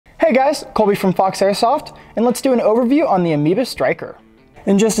Hey guys, Colby from FAF Airsoft, and let's do an overview on the Amoeba Striker.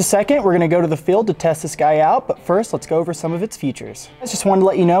 In just a second, we're going to go to the field to test this guy out, but first let's go over some of its features. I just wanted to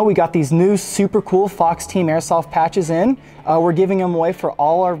let you know we got these new super cool Fox Team Airsoft patches in. We're giving them away for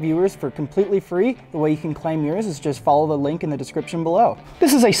all our viewers for completely free. The way you can claim yours is just follow the link in the description below.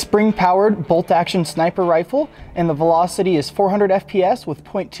 This is a spring-powered bolt-action sniper rifle, and the velocity is 400 FPS with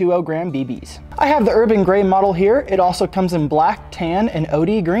 0.20 gram BBs. I have the Urban Gray model here. It also comes in black, tan, and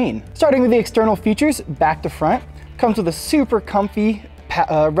OD green. Starting with the external features, back to front, comes with a super comfy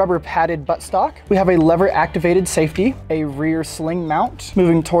rubber padded buttstock. We have a lever activated safety, a rear sling mount.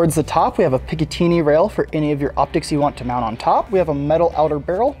 Moving towards the top, we have a Picatinny rail for any of your optics you want to mount on top. We have a metal outer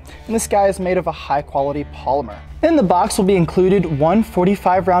barrel, and this guy is made of a high quality polymer. In the box will be included one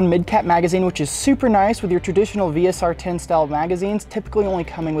 45 round mid-cap magazine, which is super nice with your traditional VSR-10 style magazines, typically only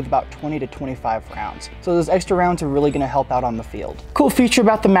coming with about 20 to 25 rounds. So those extra rounds are really gonna help out on the field. Cool feature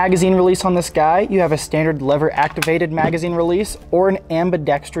about the magazine release on this guy, you have a standard lever activated magazine release or an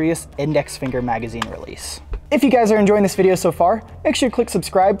ambidextrous index finger magazine release. If you guys are enjoying this video so far, make sure to click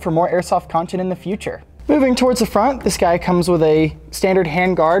subscribe for more airsoft content in the future. Moving towards the front, this guy comes with a standard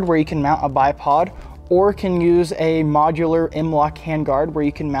handguard where you can mount a bipod, or can use a modular M-LOK handguard where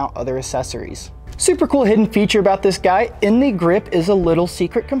you can mount other accessories. Super cool hidden feature about this guy, in the grip is a little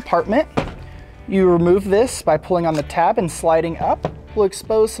secret compartment. You remove this by pulling on the tab and sliding up. We'll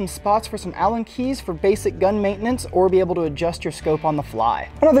expose some spots for some Allen keys for basic gun maintenance or be able to adjust your scope on the fly.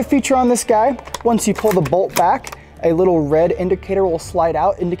 Another feature on this guy, once you pull the bolt back, a little red indicator will slide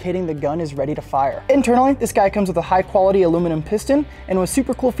out indicating the gun is ready to fire. Internally, this guy comes with a high quality aluminum piston, and a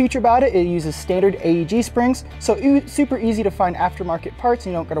super cool feature about it, it uses standard AEG springs, so super easy to find aftermarket parts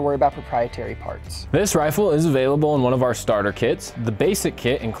and you don't gotta worry about proprietary parts. This rifle is available in one of our starter kits. The basic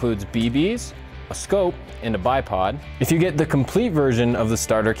kit includes BBs, a scope, and a bipod. If you get the complete version of the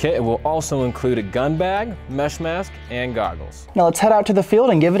starter kit, it will also include a gun bag, mesh mask, and goggles. Now let's head out to the field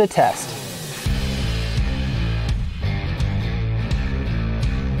and give it a test.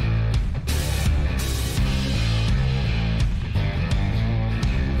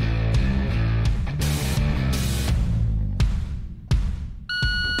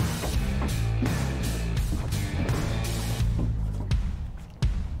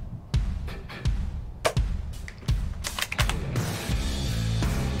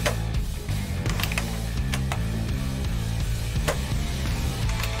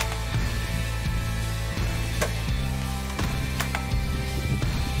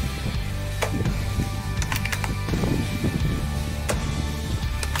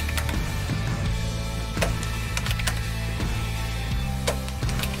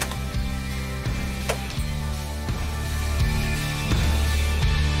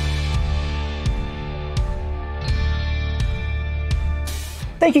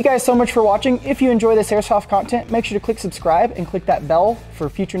 Thank you guys so much for watching. If you enjoy this airsoft content, make sure to click subscribe and click that bell for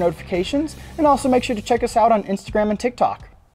future notifications. And also make sure to check us out on Instagram and TikTok.